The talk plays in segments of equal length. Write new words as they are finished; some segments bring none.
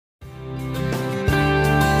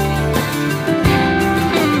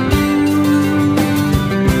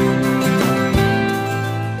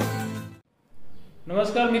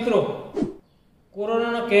મિત્રો,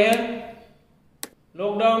 કોરોનાનો કહેર,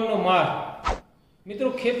 લોકડાઉનનો માર।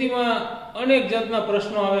 મિત્રો, ખેતીમાં અનેક જાતના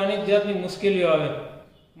પ્રશ્નો આવે, અનેક જાતની મુશ્કેલીઓ આવે।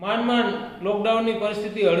 માંડ લોકડાઉનની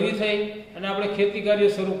પરિસ્થિતિ હળવી થઈ અને આપણે ખેતી કાર્ય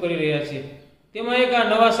શરૂ કરી રહ્યા છીએ। તેમાં એક આ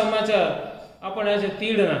નવા સમાચાર આપણને છે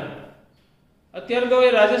તીડના। અત્યારે તો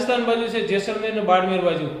એ રાજસ્થાન બાજુ છે, જેસલમેર અને બાડમેર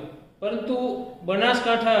બાજુ, પરંતુ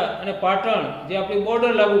બનાસકાંઠા અને પાટણ જે આપણી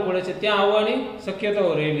બોર્ડર લાગુ પડે છે ત્યાં આવવાની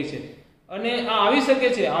શક્યતાઓ રહેલી છે। અને આ આવી શકે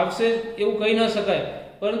છે, આવશે એવું કહી ન શકાય,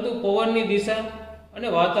 પરંતુ પવનની દિશા અને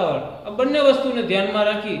વાતાવરણ આ બંને વસ્તુને ધ્યાનમાં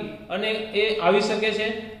રાખી અને એ આવી શકે છે,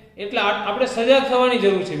 એટલે આપણે સજાગ થવાની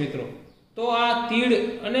જરૂર છે મિત્રો। તો આ તીડ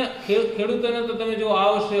અને ખેડૂતોને તો તમે જો આ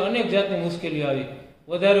વર્ષે અનેક જાતની મુશ્કેલીઓ આવી।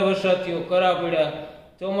 વધારે વરસાદ થયો, કરા પડ્યા,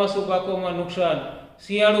 ચોમાસુ પાકોમાં નુકસાન,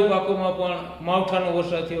 શિયાળુ પાકોમાં પણ માવઠાનો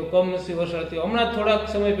વરસાદ થયો, કમનસીબ વરસાદ થયો। હમણાં થોડાક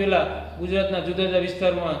સમય પહેલા ગુજરાતના જુદા જુદા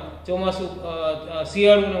વિસ્તારમાં ચોમાસુ,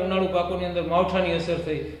 શિયાળુ અને ઉનાળુ પાકોની અંદર માવઠાની અસર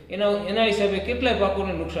થઈ, એના હિસાબે કેટલાય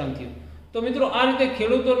પાકોને નુકસાન થયું। તો મિત્રો, આ રીતે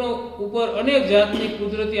ખેડૂતોનો ઉપર અનેક જાતની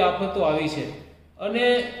કુદરતી આફતો આવી છે। અને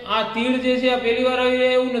આ તીડ જે છે આ પહેલી વાર આવી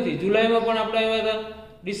રહ્યા એવું નથી। જુલાઈમાં પણ આપણે આવ્યા હતા,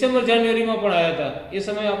 ડિસેમ્બર જાન્યુઆરીમાં પણ આવ્યા હતા, એ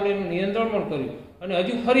સમયે આપણે એનું નિયંત્રણ પણ કર્યું, અને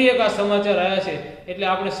હજુ ફરી એક આ સમાચાર આવ્યા છે, એટલે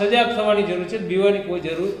આપણે સજાગ થવાની જરૂર છે, બીવાની કોઈ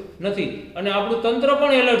જરૂર નથી। અને આપણું તંત્ર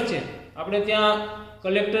પણ એલર્ટ છે। આપણે ત્યાં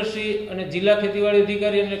કલેક્ટરશ્રી અને જિલ્લા ખેતીવાડી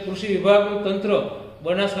અધિકારી અને કૃષિ વિભાગનું તંત્ર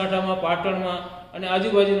બનાસકાંઠામાં, પાટણમાં અને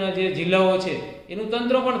આજુબાજુના જે જિલ્લાઓ છે એનું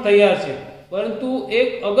તંત્ર પણ તૈયાર છે, પરંતુ એક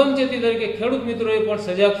અગમચેતી તરીકે ખેડૂત મિત્રોએ પણ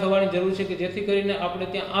સજાગ થવાની જરૂર છે કે જેથી કરીને આપણે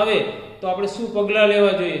ત્યાં આવે તો આપણે શું પગલાં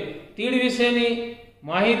લેવા જોઈએ। તીડ વિશેની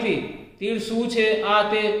માહિતી, તીડ શું છે, આ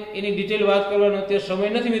તે એની ડિટેલ વાત કરવાનો અત્યારે સમય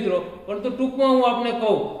નથી મિત્રો, પરંતુ ટૂંકમાં હું આપને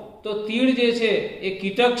કહું તો તીડ જે છે એ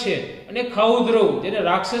કીટક છે, અને ખાઉદ્રવ, જેને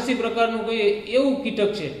રાક્ષસી પ્રકારનું કહીએ એવું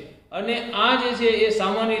કીટક છે। અને આ જે છે એ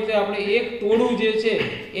સામાન્ય રીતે આપણે એક ટોળું જે છે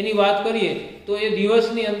એની વાત કરીએ તો એ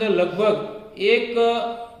દિવસની અંદર લગભગ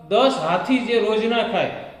 10 હાથી જે રોજ ના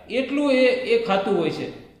ખાય એટલું એ ખાતું હોય છે।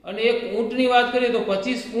 અને એક ઊંટની વાત કરીએ તો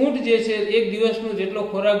 25 ઊંટ જે છે એક દિવસનો જેટલો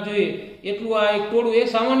ખોરાક જોઈએ એટલું આ એક ટોળું, એક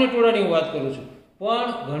સામાન્ય ટોળાની હું વાત કરું છું, પણ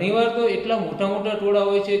ઘણીવાર તો એટલા મોટા મોટા ટોળા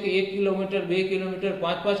હોય છે કે 1 કિલોમીટર, 2 કિલોમીટર,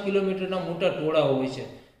 5-5 કિલોમીટરના મોટા ટોળા હોય છે।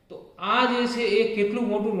 તો આ જે છે એ કેટલું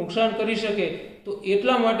મોટું નુકસાન કરી શકે, તો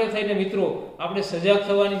એટલા માટે થઈને મિત્રો આપણે સજાગ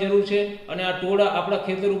થવાની જરૂર છે। અને આ ટોળા આપણા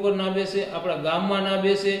ખેતર ઉપર ના બેસે, આપણા ગામમાં ના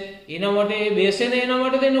બેસે, એના માટે એ બેસે ને એના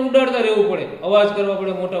માટે તેને ઉડાડતા રહેવું પડે, અવાજ કરવા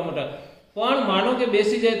પડે મોટા મોટા, પણ માનો કે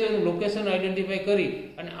બેસી જાય તો એનું લોકેશન આઈડેન્ટિફાઈ કરી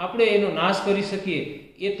અને આપણે એનો નાશ કરી શકીએ,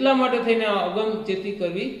 એટલા માટે થઈને આ અગમચેતી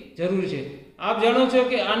કરવી જરૂરી છે। આપ જાણો છો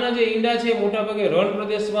કે આના જે ઈંડા છે મોટાભાગે રણ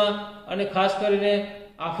પ્રદેશમાં અને ખાસ કરીને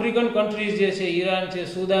આફ્રિકન કન્ટ્રીઝ જે છે, ઈરાન છે,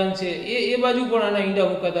 સુદાન છે, એ બાજુ પણ આના ઈંડા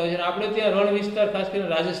મુકાતા હોય છે। આપણે ત્યાં રણ વિસ્તાર ખાસ કરીને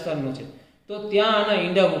રાજસ્થાનનો છે, તો ત્યાં આના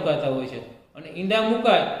ઈંડા મુકાતા હોય છે। અને ઈંડા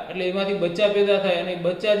મુકાય એટલે એમાંથી બચ્ચા પેદા થાય, અને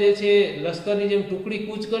બચ્ચા જે છે લશ્કરની જેમ ટુકડી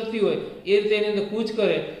કૂચ કરતી હોય એ રીતે એની અંદર કૂચ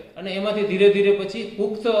કરે, અને એમાંથી ધીરે ધીરે પછી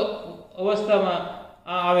પુખ્ત અવસ્થામાં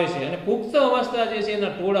આ આવે છે, અને પુખ્ત અવસ્થા જે છે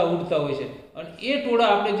એના ટોળા ઉડતા હોય છે, અને એ ટોળા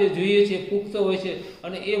આપણે જે જોઈએ છીએ પુખ્ત હોય છે,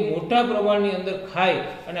 અને એ મોટા પ્રમાણની અંદર ખાય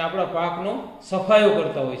અને આપણા પાકનો સફાયો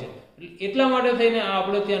કરતા હોય છે। એટલા માટે થઈને આ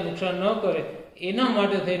આપણે ત્યાં નુકસાન ન કરે, એના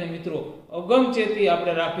માટે થઈને મિત્રો અગમચેતી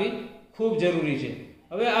આપણે રાખવી ખૂબ જરૂરી છે।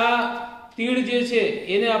 હવે આ તીડ જે છે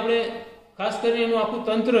એને આપણે ખાસ કરીને એનું આખું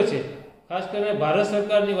તંત્ર છે, ખાસ કરીને ભારત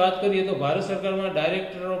સરકારની વાત કરીએ તો ભારત સરકારમાં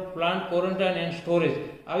director of plant quarantine and storage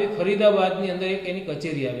આવી ફરીદાબાદની અંદર એક એની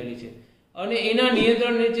કચેરી આવેલી છે, અને એના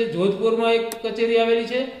નિયંત્રણ નીચે જોધપુરમાં એક કચેરી આવેલી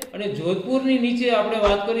છે, અને જોધપુરની નીચે આપણે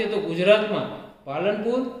વાત કરીએ તો ગુજરાતમાં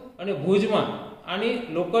પાલનપુર અને ભુજમાં આની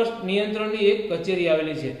લોકસ્ટ નિયંત્રણની એક કચેરી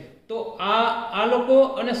આવેલી છે। તો આ લોકો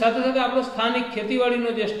અને સાથે સાથે આપણો સ્થાનિક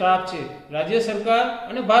ખેતીવાડીનો જે સ્ટાફ છે, રાજ્ય સરકાર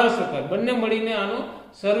અને ભારત સરકાર બંને મળીને આનો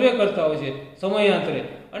સર્વે કરતા હોય છે સમયાંતરે,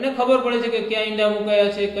 અને ખબર પડે છે કે ક્યાં ઈંડા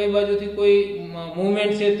મુકાયા છે, કઈ બાજુથી કોઈ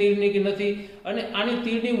મૂવમેન્ટ છે તીડની કે નથી, અને આની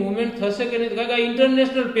તીડની મૂવમેન્ટ થશે કે નહીં, કારણ કે આ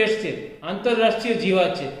ઇન્ટરનેશનલ પેસ્ટ છે, આંતરરાષ્ટ્રીય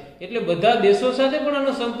જીવાત છે, એટલે બધા દેશો સાથે પણ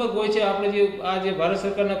આનો સંપર્ક હોય છે। આપણે જે ભારત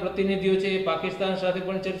સરકારના પ્રતિનિધિઓ છે એ પાકિસ્તાન સાથે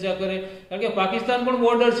પણ ચર્ચા કરે, કારણ કે પાકિસ્તાન પણ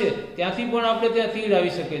બોર્ડર છે, ત્યાંથી પણ આપણે ત્યાં તીડ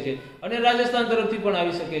આવી શકે છે, અને રાજસ્થાન તરફથી પણ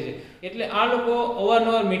આવી શકે છે, એટલે આ લોકો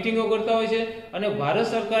અવારનવાર મિટિંગો કરતા હોય છે। અને ભારત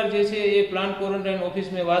સરકાર જે છે એ પ્લાન્ટ ક્વોરન્ટાઇન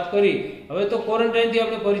ઓફિસ મેં વાત કરી, હવે તો ક્વોરન્ટાઇનથી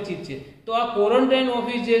આપણે પરિચિત છે, તો આ ક્વોરન્ટાઇન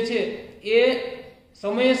ઓફિસ જે છે એ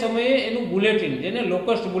સમયે સમયે એનું બુલેટિન, જેને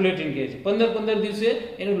લોકસ્ટ બુલેટિન કહે છે, 15 દિવસે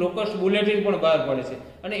એનું લોકસ્ટ બુલેટિન પણ બહાર પડે છે,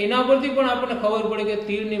 અને એના પરથી પણ આપણને ખબર પડે કે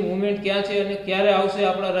તીડની મૂવમેન્ટ ક્યાં છે અને ક્યારે આવશે,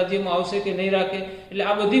 આપણા રાજ્યમાં આવશે કે નહીં રાખે, એટલે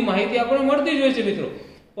આ બધી માહિતી આપણને મળતી જ હોય છે મિત્રો।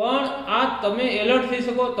 પણ આ તમે એલર્ટ થઈ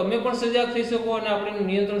શકો, તમે પણ સજાગ થઈ શકો, અને આપણે એનું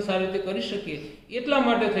નિયંત્રણ સારી રીતે કરી શકીએ, એટલા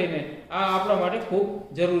માટે થઈને આ આપણા માટે ખૂબ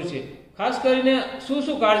જરૂરી છે। ખાસ કરીને શું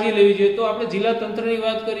શું કાળજી લેવી જોઈએ, તો આપણે જિલ્લા તંત્રની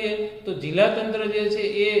વાત કરીએ તો જિલ્લા તંત્ર જે છે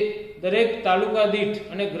એ દરેક તાલુકા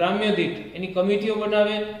દીઠ અને ગ્રામ્ય દીઠ એની કમિટીઓ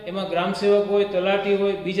બનાવે, એમાં ગ્રામ સેવક હોય, તલાટી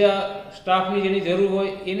હોય, બીજા સ્ટાફની જેની જરૂર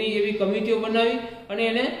હોય એની એવી કમિટીઓ બનાવી અને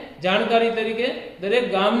એને જાણકારી તરીકે દરેક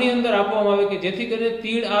ગામની અંદર આપવામાં આવે કે જેથી કરીને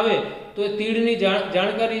તીડ આવે તો એ તીડની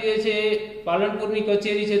જાણકારી જે છે એ પાલનપુરની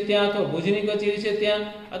કચેરી છે ત્યાં, અથવા ભુજની કચેરી છે ત્યાં,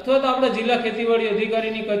 અથવા તો આપણા જિલ્લા ખેતીવાડી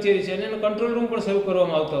અધિકારીની કચેરી છે અને એનો કંટ્રોલ રૂમ પણ શરૂ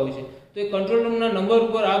કરવામાં આવતા હોય છે. તો એ કંટ્રોલ રૂમના નંબર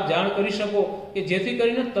ઉપર આપ જાણ કરી શકો કે જેથી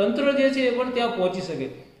કરીને તંત્ર જે છે એ પણ ત્યાં પહોંચી શકે.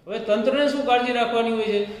 હવે તંત્રને શું કાળજી રાખવાની હોય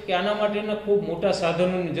છે કે આના માટેના ખૂબ મોટા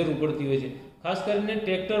સાધનોની જરૂર પડતી હોય છે, ખાસ કરીને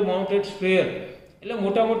ટ્રેક્ટર માઉન્ટેડ સ્પ્રેયર. એટલે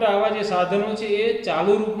મોટા મોટા આવા જે સાધનો છે એ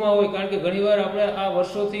ચાલુ રૂપમાં હોય, કારણ કે ઘણીવાર આપણે આ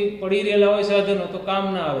વર્ષોથી પડી રહેલા હોય સાધનો તો કામ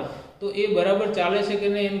ના આવે, તો એ બરાબર ચાલે છે કે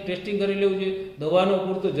નહીં એનું ટેસ્ટિંગ કરી લેવું જોઈએ. દવાનો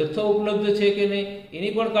પૂરતો જથ્થો ઉપલબ્ધ છે કે નહીં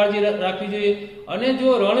એની પણ કાળજી રાખવી જોઈએ. અને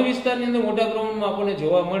જો રણ વિસ્તારની અંદર મોટા પ્રમાણમાં આપણને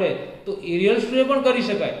જોવા મળે તો એરિયલ સ્પ્રે પણ કરી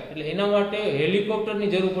શકાય, એટલે એના માટે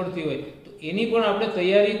હેલિકોપ્ટરની જરૂર પડતી હોય તો એની પણ આપણે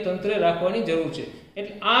તૈયારી તંત્રે રાખવાની જરૂર છે.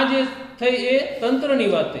 એટલે આ જે થઈ એ તંત્રની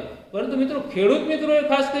વાત થઈ. પરંતુ મિત્રો ખેડૂત મિત્રોએ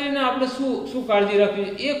ખાસ કરીને આપણે શું કાળજી રાખવી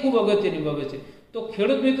એ ખૂબ અગત્યની બાબત છે. તો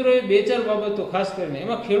ખેડૂત મિત્રોએ 2-4 બાબતો ખાસ કરીને,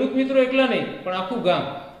 એમાં ખેડૂત મિત્રો એકલા નહીં પણ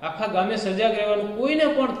આખા ગામે સજાગ રહેવાનું. કોઈને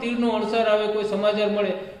પણ તીડનો અણસાર આવે, કોઈ સમાચાર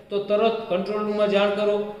મળે તો તરત કંટ્રોલ રૂમમાં જાણ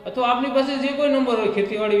કરો, અથવા આપની પાસે જે કોઈ નંબર હોય,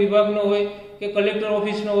 ખેતીવાડી વિભાગનો હોય કે કલેક્ટર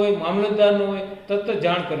ઓફિસનો હોય, મામલતદારનો હોય, તરત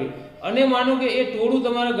જાણ કરી. અને માનો કે એ ટોળું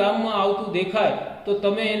તમારા ગામમાં આવતું દેખાય તો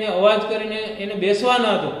તમે એને અવાજ કરીને એને બેસવા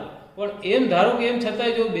ના દો, પણ એમ ધારો કે એમ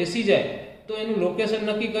છતાંય જો બેસી જાય તો એનું લોકેશન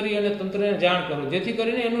નક્કી કરી અને તંત્રને જાણ કરો, જેથી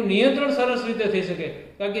કરીને એનું નિયંત્રણ સરસ રીતે થઈ શકે.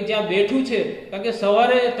 કારણ કે જ્યાં બેઠું છે, કારણ કે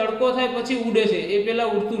સવારે તડકો થાય પછી ઉડે છે, એ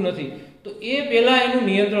પહેલાં ઉડતું નથી, તો એ પહેલાં એનું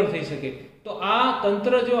નિયંત્રણ થઈ શકે. તો આ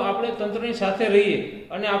તંત્ર, જો આપણે તંત્રની સાથે રહીએ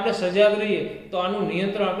અને આપણે સજાગ રહીએ તો આનું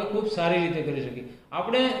નિયંત્રણ આપણે ખૂબ સારી રીતે કરી શકીએ.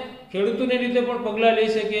 આપણે ખેડૂતોની રીતે પણ પગલાં લઈ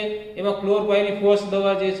શકીએ. એમાં ક્લોરપાયરીફોસ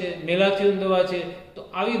દવા જે છે, મેલાથિયોન દવા છે, તો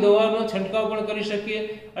આવી દવાનો છંટકાવ પણ કરી શકીએ.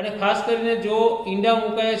 અને ખાસ કરીને જો ઈંડા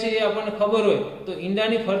મુકાયા છે એ આપણને ખબર હોય તો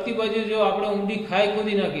ઈંડાની ફરતી બાજુ જો આપણે ઊંડી ખાઈ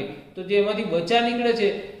ખોદી નાખીએ તો જે એમાંથી બચ્ચા નીકળે છે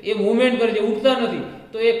એ મૂવમેન્ટ કરે છે, ઉઠતા નથી,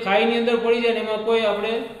 તો એ ખાઈની અંદર પડી જાય ને એમાં કોઈ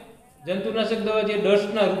આપણે જંતુનાશક દવા જે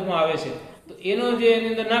ડસ્ટના રૂપમાં આવે છે તો એનો જે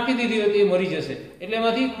એની અંદર નાખી દીધી હોય તો એ મરી જશે, એટલે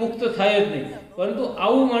એમાંથી પુખ્ત થાય જ નહીં. પરંતુ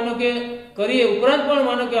આવું માનો કે કરીએ, ઉપરાંત પણ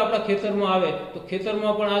માનો કે આપણા ખેતરમાં આવે તો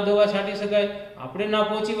ખેતરમાં પણ આ દવા છાંટી શકાય. આપણે ના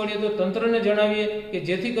પહોંચી વળીએ તો તંત્રને જણાવીએ કે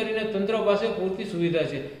જેથી કરીને તંત્ર પાસે પૂરતી સુવિધા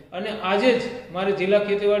છે. અને આજે જ મારે જિલ્લા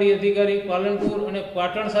ખેતીવાડી અધિકારી પાલનપુર અને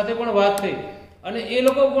પાટણ સાથે પણ વાત થઈ અને એ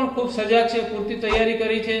લોકો પણ ખૂબ સજાગ છે, પૂરતી તૈયારી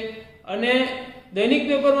કરી છે અને દૈનિક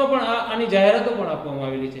પેપરમાં પણ આની જાહેરાતો પણ આપવામાં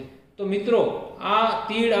આવેલી છે. તો મિત્રો, આ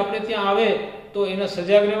તીડ આપણે ત્યાં આવે તો એને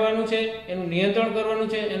સજાગ રહેવાનું છે, એનું નિયંત્રણ કરવાનું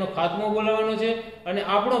છે, એનો ખાત્મો બોલાવવાનો છે અને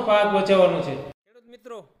આપણો પાક બચાવવાનો છે. ખેડૂત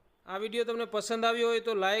મિત્રો, આ વિડીયો તમને પસંદ આવ્યો હોય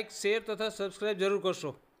તો લાઇક, શેર તથા સબસ્ક્રાઈબ જરૂર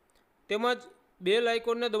કરશો. તેમજ બેલ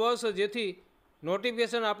આઇકોનને દબાવશો જેથી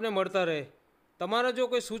નોટિફિકેશન આપને મળતા રહે. તમારા જો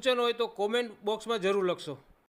કોઈ સૂચન હોય તો કોમેન્ટ બોક્સમાં જરૂર લખશો.